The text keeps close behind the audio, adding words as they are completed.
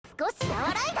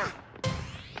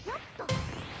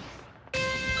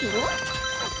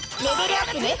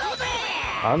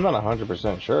I'm not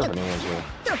 100% sure if anyone's here.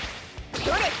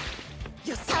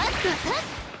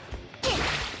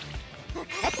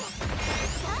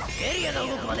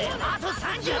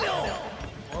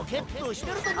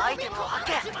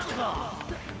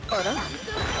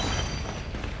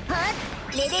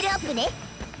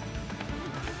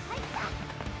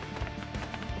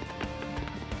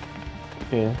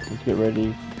 Okay, let's get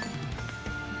ready.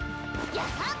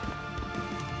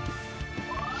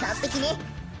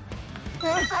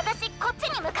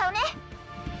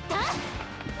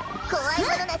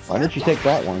 Why didn't you take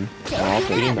that one? Oh,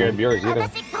 You didn't grab yours either.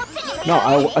 No,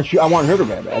 I want her to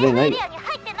grab it. I didn't like it.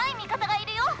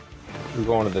 We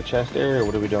going to the chest area, or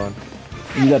what are we doing?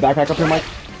 You need that backpack up here, Mike?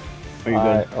 Are you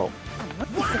good? Oh.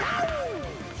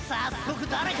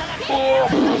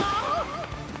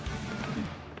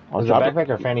 I'll Is it a drop it. backpack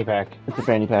or fanny pack? It's a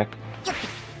fanny pack.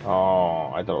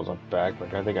 Oh, I thought it was a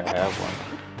backpack. I think I have one.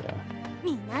 Yeah.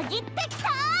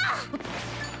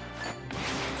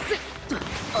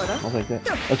 I'll take that.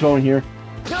 Let's go in here.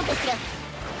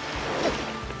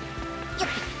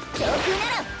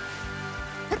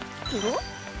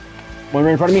 One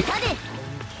right in front of me.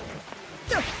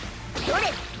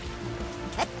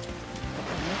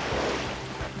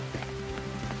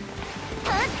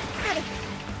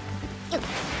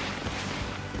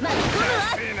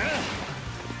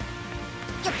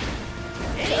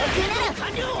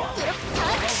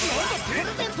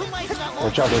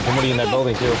 Watch out, there's somebody in that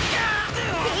building too.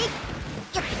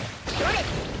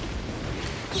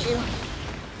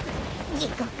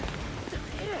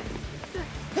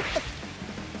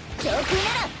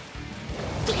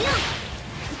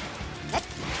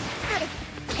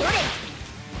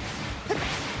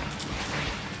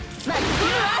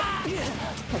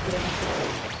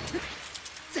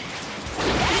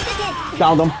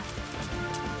 Found him. I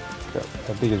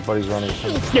think his buddy's running.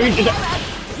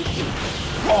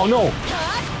 Oh no!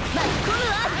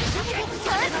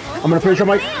 I'm gonna finish him,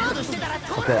 Mike.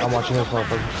 Okay, I'm watching this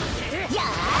motherfucker.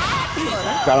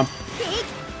 Got him.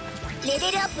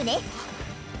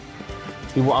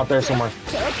 He went out there somewhere.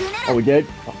 Oh, we did?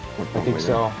 Oh, I think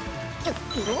so.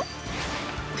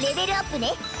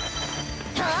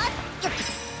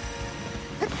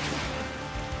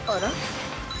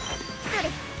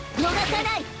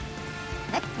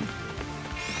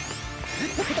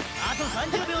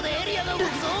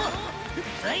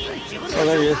 Oh,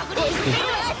 there he is.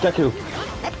 Deku.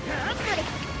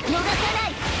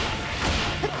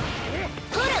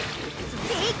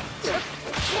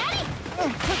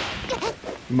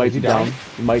 He might Is he be down. down?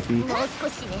 He might be.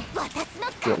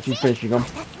 Yeah, she's finishing him.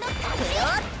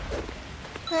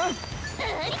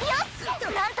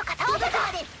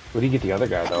 Where'd he get the other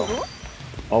guy though?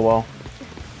 Oh well.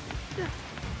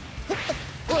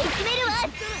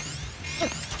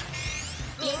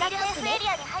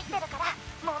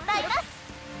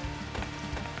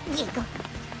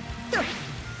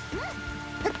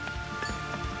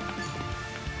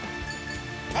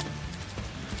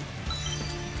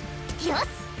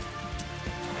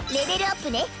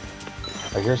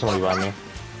 I hear somebody behind me.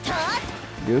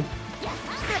 You?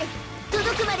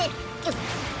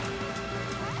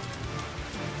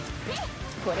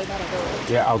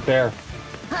 Yeah, out there.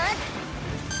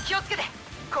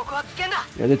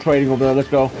 Yeah, they're trading over there. Let's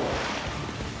go.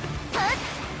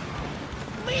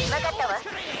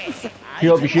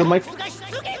 Heal up your shield, Mike.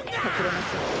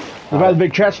 What about the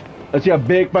big chest? Let's see a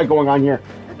big fight going on here.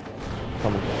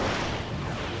 Coming.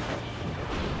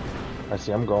 I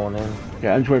see, I'm going in.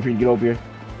 Yeah, I'm just waiting for you to get over here.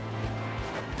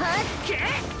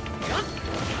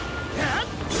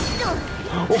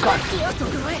 Oh god!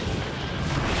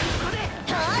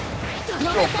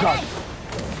 Oh god!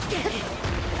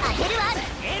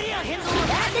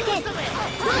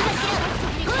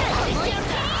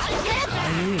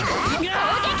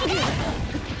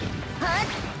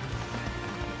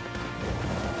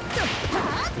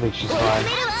 I think she's fine.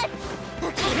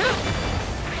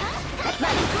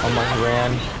 I'm like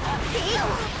ran.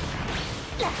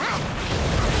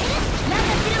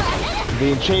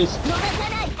 Being chased.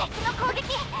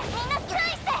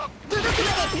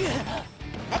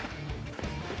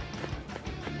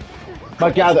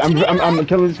 Mike, yeah, I'm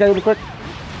killing this guy real quick.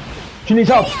 She needs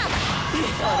help.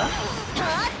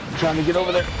 I'm trying to get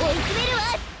over there.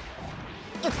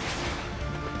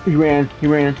 He ran. He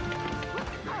ran.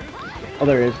 Oh,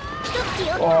 there he is.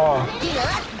 Oh.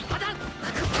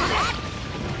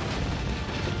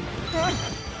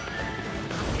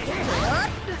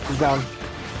 He's down.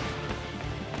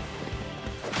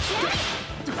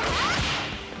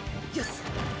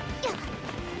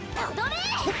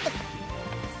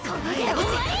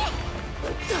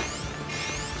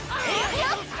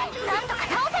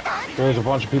 There's a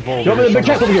bunch of people over Jump in the big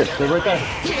chest over here. They're right there.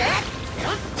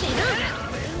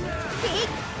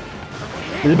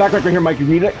 There's a backpack right here, Mike. You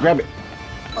need it? Grab it.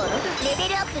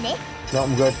 No,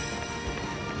 I'm good.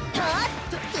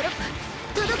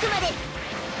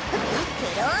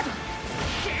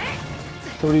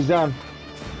 Somebody's down.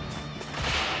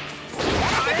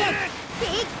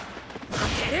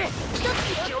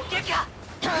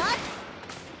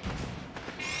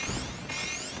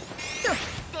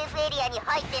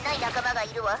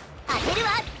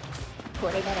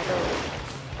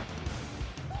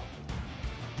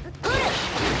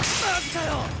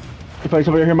 You find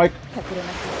somebody here, Mike?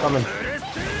 Coming.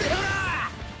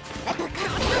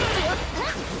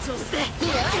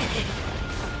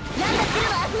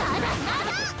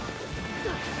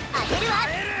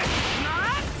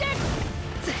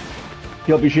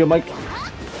 Heal up your shield, Mike.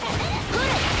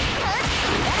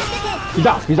 He's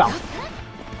down. He's down.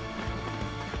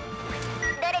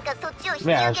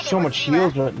 Man, so much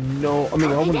shields, but no. I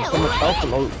mean, only so much health,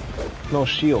 but no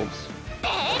shields.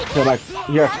 Here, Mike.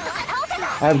 Here.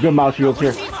 I have good amount of shields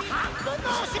here.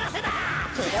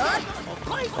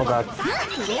 Oh god.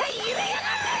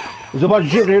 There's a bunch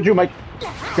of shields here too, Mike.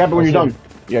 Grab it when you're done.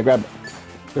 Yeah, grab it.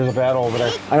 There's a battle over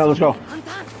there. I know. Let's go.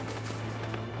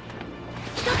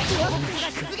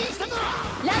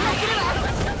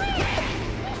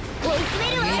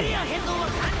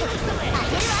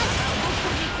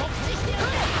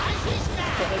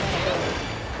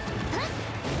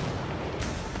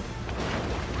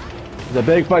 There's a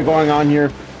big fight going on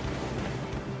here.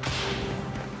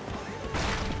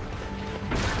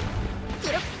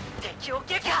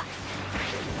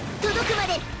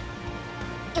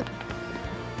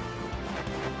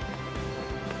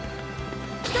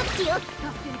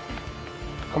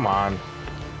 Come on.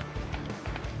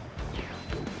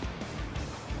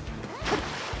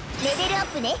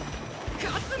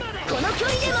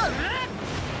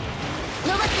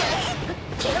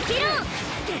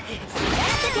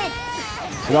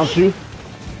 Round two.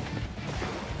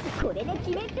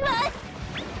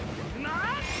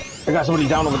 I got somebody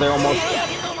down over there almost.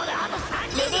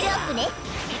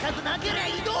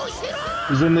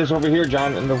 He's in this over here,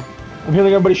 John. In the... I'm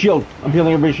healing everybody's shield. I'm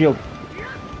healing everybody's shield.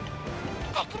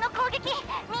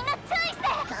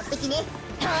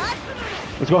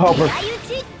 Let's go help her.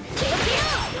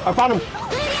 I found him.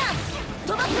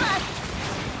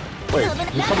 Wait,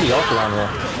 there's somebody else around here.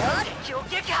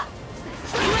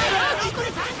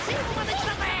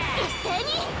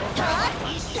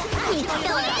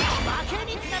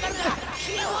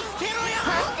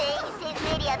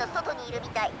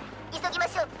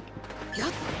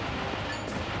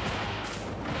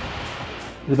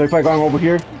 There's a big fight going over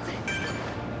here.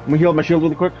 I'm gonna heal up my shield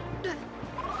really quick.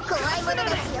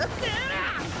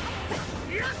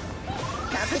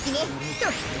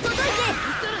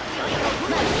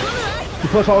 You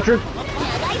push Ultra.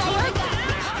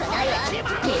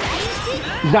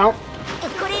 He's down.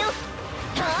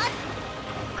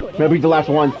 Maybe the last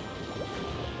one.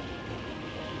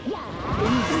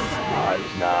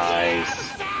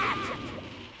 Nice.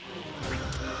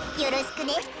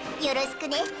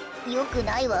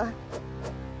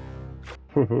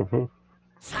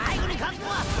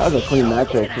 That was a clean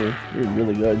match, actually. You're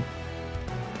really good.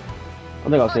 I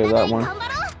think I'll save that one.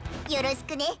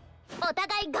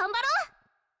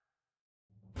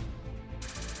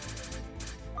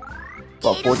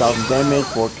 About 4,000 damage,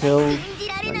 4 kills.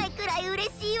 Nice.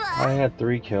 I had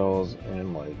 3 kills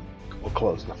and like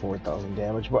close to 4,000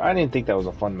 damage, but I didn't think that was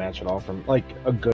a fun match at all. From like a good.